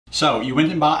So you went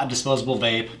and bought a disposable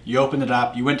vape, you opened it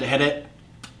up, you went to hit it,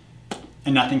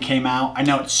 and nothing came out. I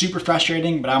know it's super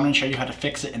frustrating, but I'm gonna show you how to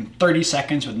fix it in 30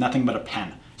 seconds with nothing but a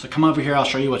pen. So come over here, I'll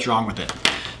show you what's wrong with it.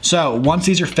 So once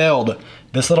these are filled,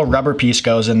 this little rubber piece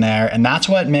goes in there, and that's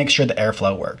what makes sure the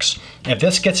airflow works. If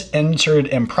this gets inserted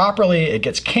improperly, it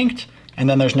gets kinked, and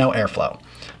then there's no airflow.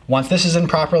 Once this is in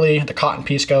properly, the cotton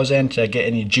piece goes in to get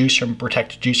any juice from,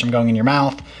 protect juice from going in your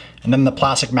mouth, and then the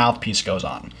plastic mouthpiece goes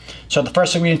on. So the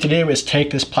first thing we need to do is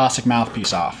take this plastic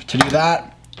mouthpiece off. To do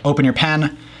that, open your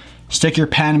pen, stick your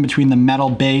pen between the metal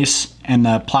base and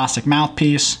the plastic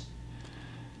mouthpiece,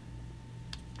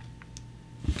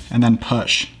 and then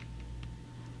push.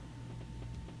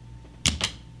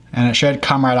 And it should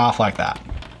come right off like that.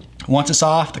 Once it's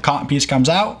off, the cotton piece comes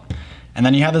out, and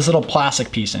then you have this little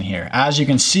plastic piece in here. As you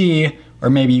can see, or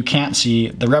maybe you can't see,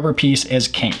 the rubber piece is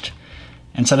kinked.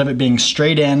 Instead of it being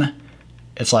straight in,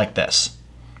 it's like this.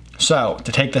 So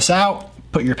to take this out,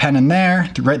 put your pen in there,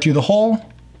 right through the hole.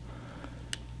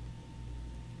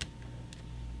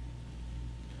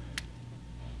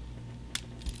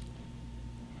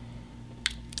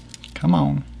 Come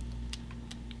on.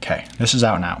 Okay, this is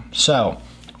out now. So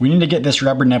we need to get this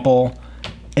rubber nipple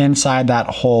inside that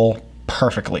hole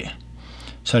perfectly.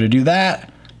 So to do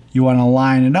that, you want to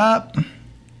line it up,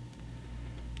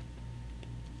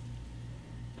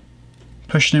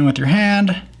 push it in with your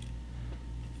hand,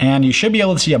 and you should be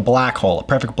able to see a black hole, a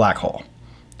perfect black hole.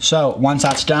 So once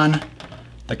that's done,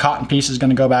 the cotton piece is going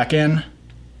to go back in.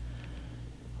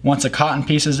 Once the cotton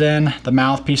piece is in, the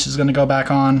mouthpiece is going to go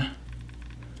back on.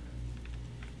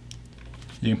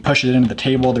 You can push it into the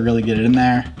table to really get it in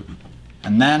there.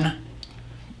 And then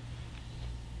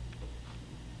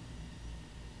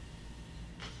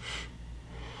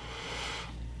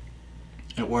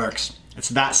it works. It's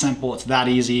that simple, it's that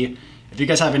easy. If you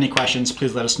guys have any questions,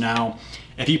 please let us know.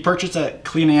 If you purchased a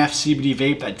CleanAF CBD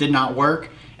vape that did not work,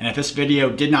 and if this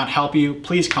video did not help you,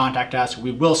 please contact us.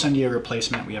 We will send you a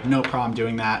replacement. We have no problem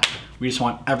doing that. We just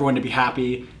want everyone to be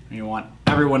happy, and we want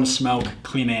everyone to smoke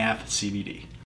CleanAF CBD.